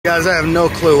Guys, I have no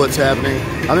clue what's happening.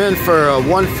 I'm in for a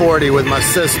 140 with my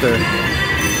sister,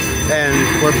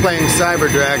 and we're playing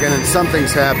Cyber Dragon, and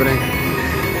something's happening.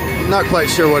 Not quite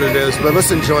sure what it is, but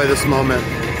let's enjoy this moment.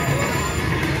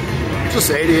 Just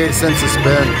 88 cents a spin.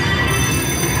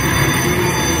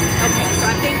 Okay, so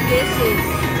I think this is,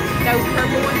 those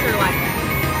purple ones are like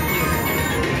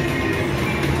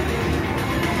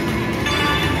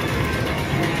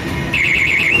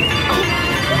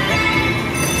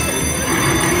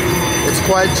It's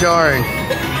quite jarring.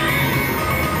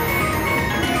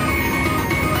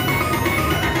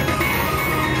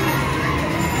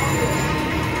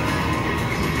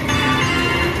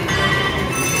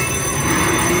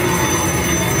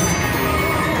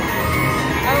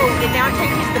 Oh, it now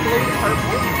changes the blue to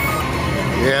purple?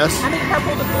 Yes. I mean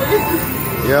purple to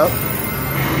blue. Yep.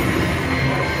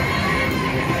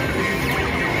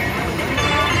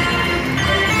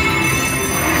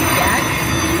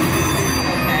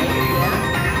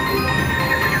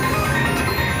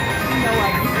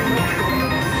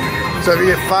 So if you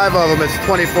get 5 of them, it's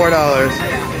 $24.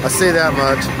 I see that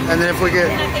much. And then if we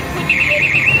get,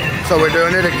 so we're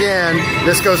doing it again.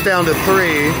 This goes down to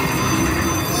 3.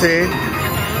 See?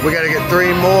 We got to get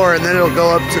 3 more, and then it'll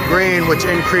go up to green, which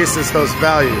increases those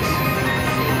values.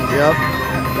 Yep.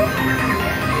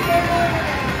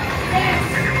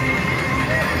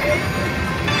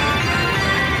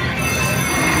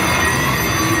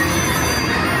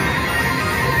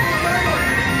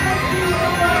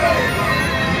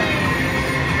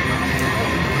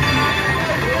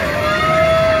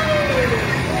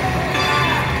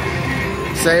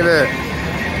 Save it.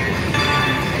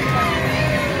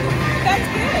 That's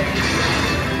good.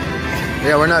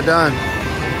 Yeah, we're not done.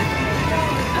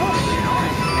 Oh,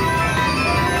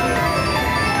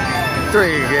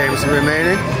 3 games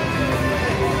remaining.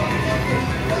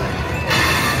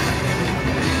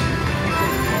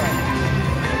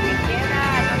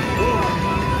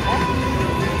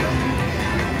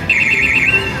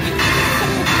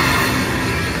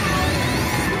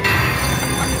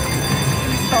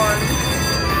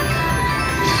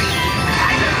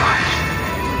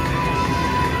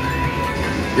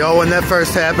 Yo, when that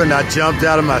first happened, I jumped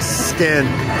out of my skin.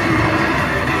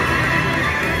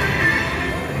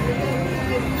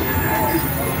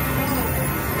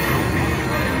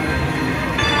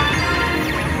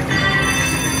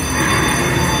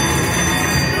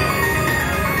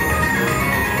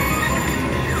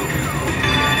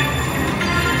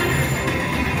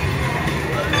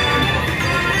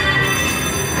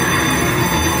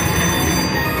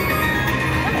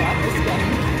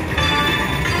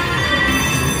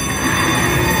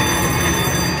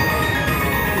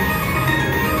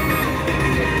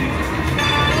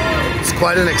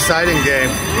 Quite an exciting game.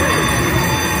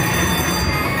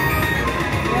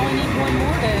 we only need one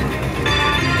more then.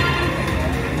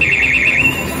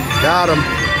 Got him.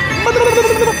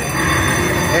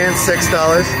 And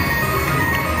 $6.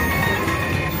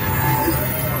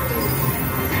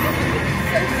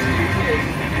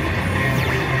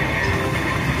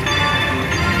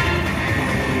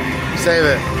 Save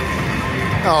it.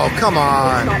 Oh, come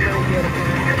on. Not very good.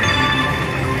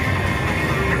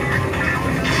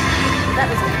 That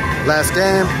was it. Last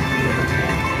game.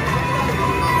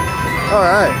 All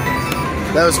right.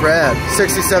 That was rad.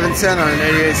 67.10 on an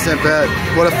 88-cent bet.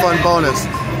 What a fun bonus.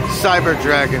 Cyber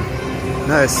Dragon.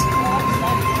 Nice.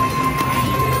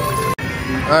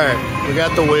 All right. We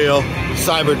got the wheel.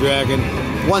 Cyber Dragon.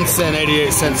 1 cent,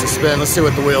 88 cents a spin. Let's see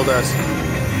what the wheel does.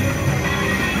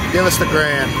 Give us the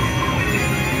grand.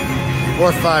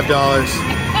 Or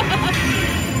 $5.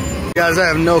 Guys, I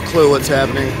have no clue what's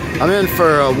happening. I'm in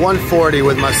for a 140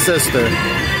 with my sister,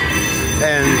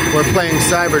 and we're playing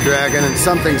Cyber Dragon, and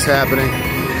something's happening.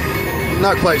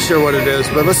 Not quite sure what it is,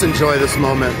 but let's enjoy this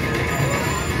moment.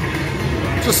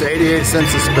 Just 88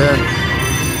 cents a spin.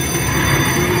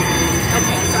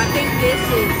 Okay, so I think this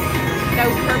is,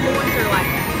 those purple ones are like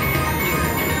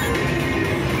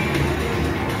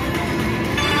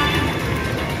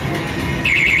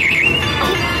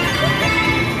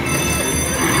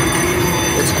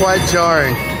It's quite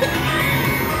jarring.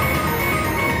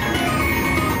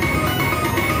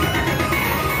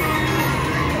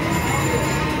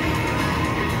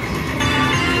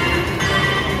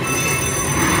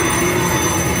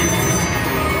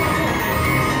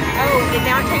 oh, it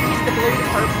now changes the blue to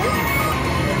purple?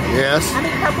 Yes. I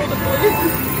mean purple to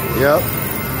blue. Yep.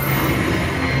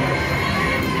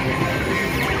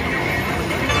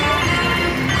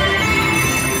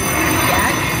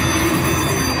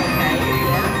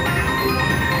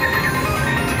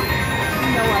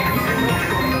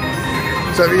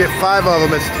 So if you get 5 of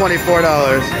them, it's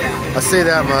 $24. I see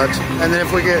that much. And then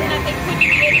if we get,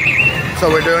 so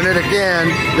we're doing it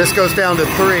again. This goes down to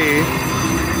 3.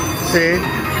 See?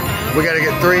 We got to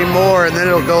get 3 more, and then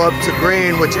it'll go up to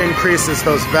green, which increases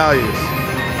those values.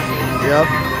 Yep.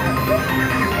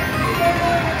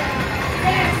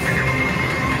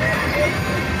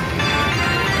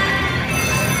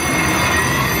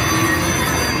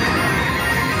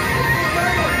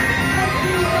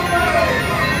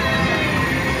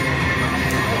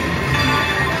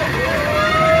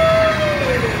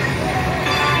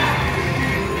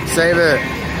 Save it.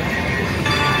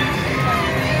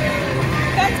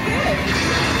 That's good.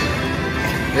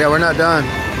 Yeah, we're not done.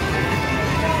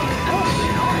 Oh,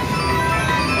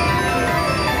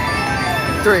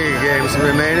 3 games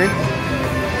remaining.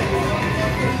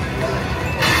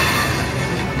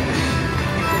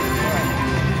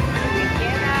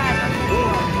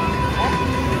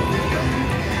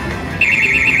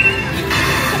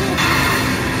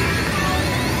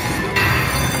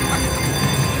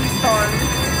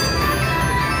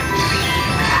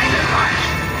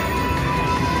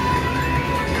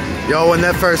 Yo, when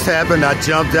that first happened, I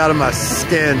jumped out of my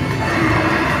skin.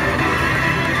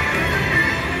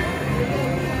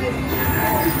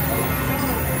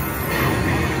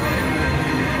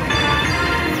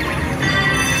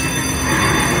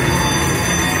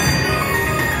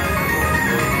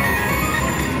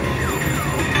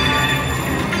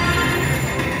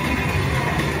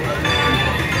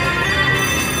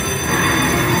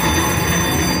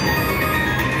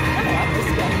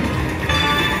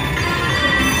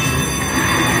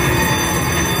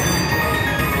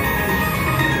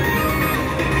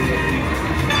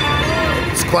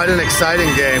 Quite an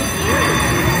exciting game.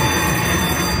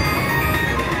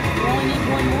 we only need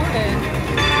one more then.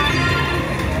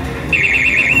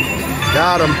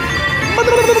 Got him.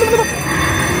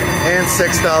 And $6.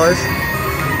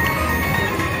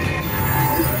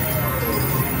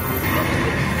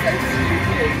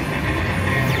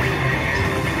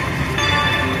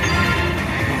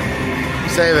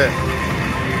 Save it.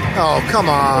 Oh, come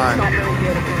on. Not very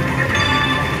good.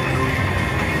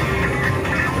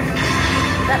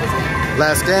 That was it.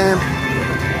 Last game.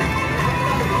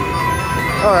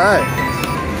 All right.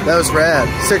 That was rad.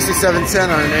 67.10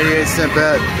 on an 88-cent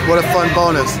bet. What a fun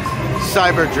bonus.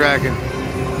 Cyber Dragon.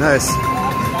 Nice.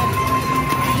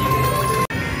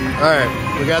 All right.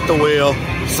 We got the wheel.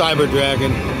 Cyber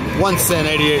Dragon. 1 cent,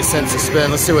 88 cents a spin.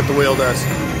 Let's see what the wheel does.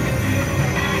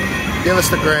 Give us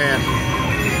the grand.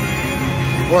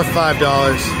 Or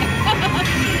 $5.